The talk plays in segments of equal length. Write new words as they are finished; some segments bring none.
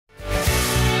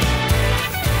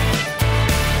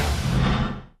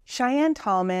Cheyenne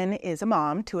Tallmon is a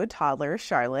mom to a toddler,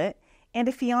 Charlotte, and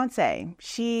a fiancée.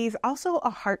 She's also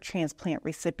a heart transplant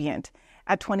recipient.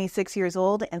 At 26 years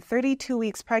old and 32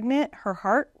 weeks pregnant, her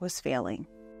heart was failing.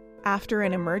 After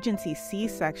an emergency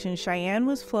C-section, Cheyenne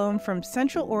was flown from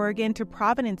Central Oregon to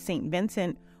Providence, St.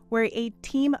 Vincent, where a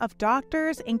team of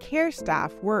doctors and care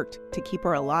staff worked to keep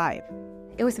her alive.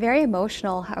 It was very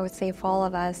emotional, I would say, for all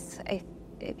of us. I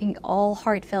think all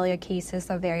heart failure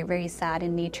cases are very, very sad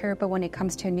in nature, but when it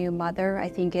comes to a new mother, I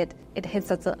think it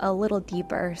hits us a little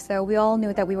deeper. So we all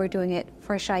knew that we were doing it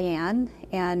for Cheyenne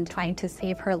and trying to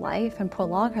save her life and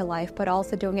prolong her life, but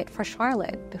also doing it for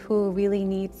Charlotte, who really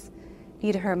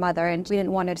needed her mother, and we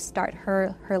didn't want to start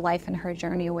her life and her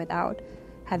journey without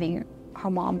having her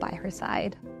mom by her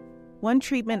side. One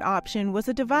treatment option was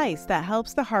a device that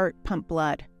helps the heart pump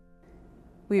blood.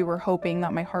 We were hoping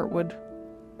that my heart would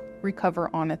recover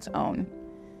on its own.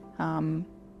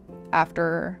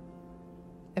 After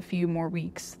a few more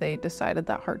weeks, they decided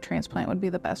that heart transplant would be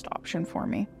the best option for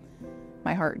me.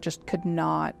 My heart just could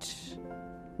not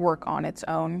work on its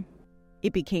own.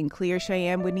 It became clear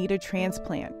Cheyenne would need a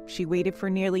transplant. She waited for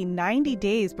nearly 90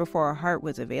 days before her heart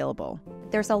was available.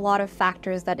 There's a lot of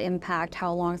factors that impact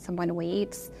how long someone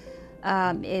waits.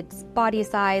 It's body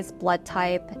size, blood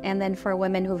type, and then for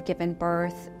women who've given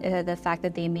birth, the fact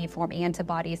that they may form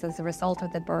antibodies as a result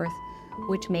of the birth,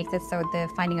 which makes it so that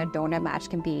finding a donor match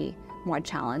can be more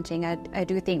challenging. I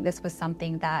do think this was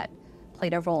something that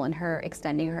played a role in her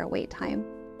extending her wait time.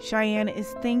 Cheyenne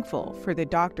is thankful for the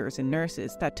doctors and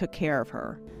nurses that took care of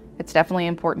her. It's definitely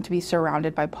important to be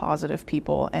surrounded by positive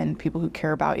people and people who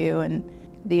care about you, and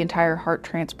the entire heart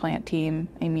transplant team,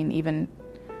 I mean, even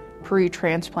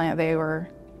pre-transplant, they were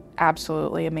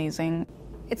absolutely amazing.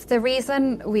 It's the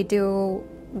reason we do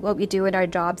what we do in our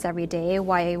jobs every day,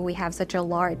 why we have such a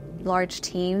large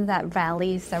team that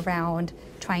rallies around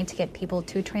trying to get people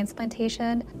to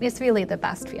transplantation. It's really the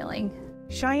best feeling.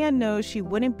 Cheyenne knows she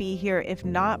wouldn't be here if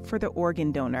not for the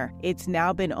organ donor. It's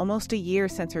now been almost a year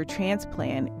since her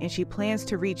transplant, and she plans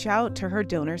to reach out to her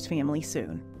donor's family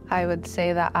soon. I would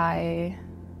say that I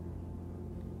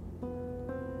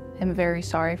am very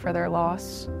sorry for their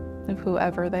loss, of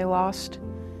whoever they lost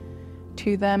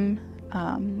to them.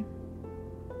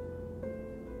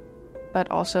 But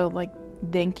also,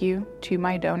 thank you to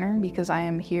my donor, because I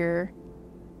am here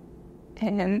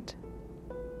and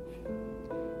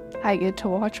I get to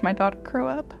watch my daughter grow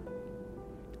up.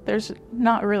 There's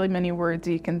not really many words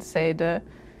you can say to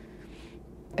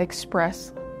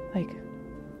express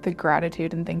the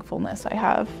gratitude and thankfulness I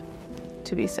have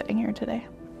to be sitting here today.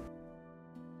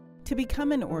 To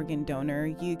become an organ donor,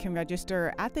 you can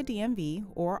register at the DMV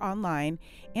or online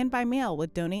and by mail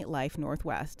with Donate Life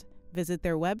Northwest. Visit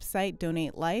their website,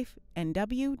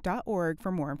 donatelifenw.org,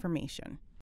 for more information.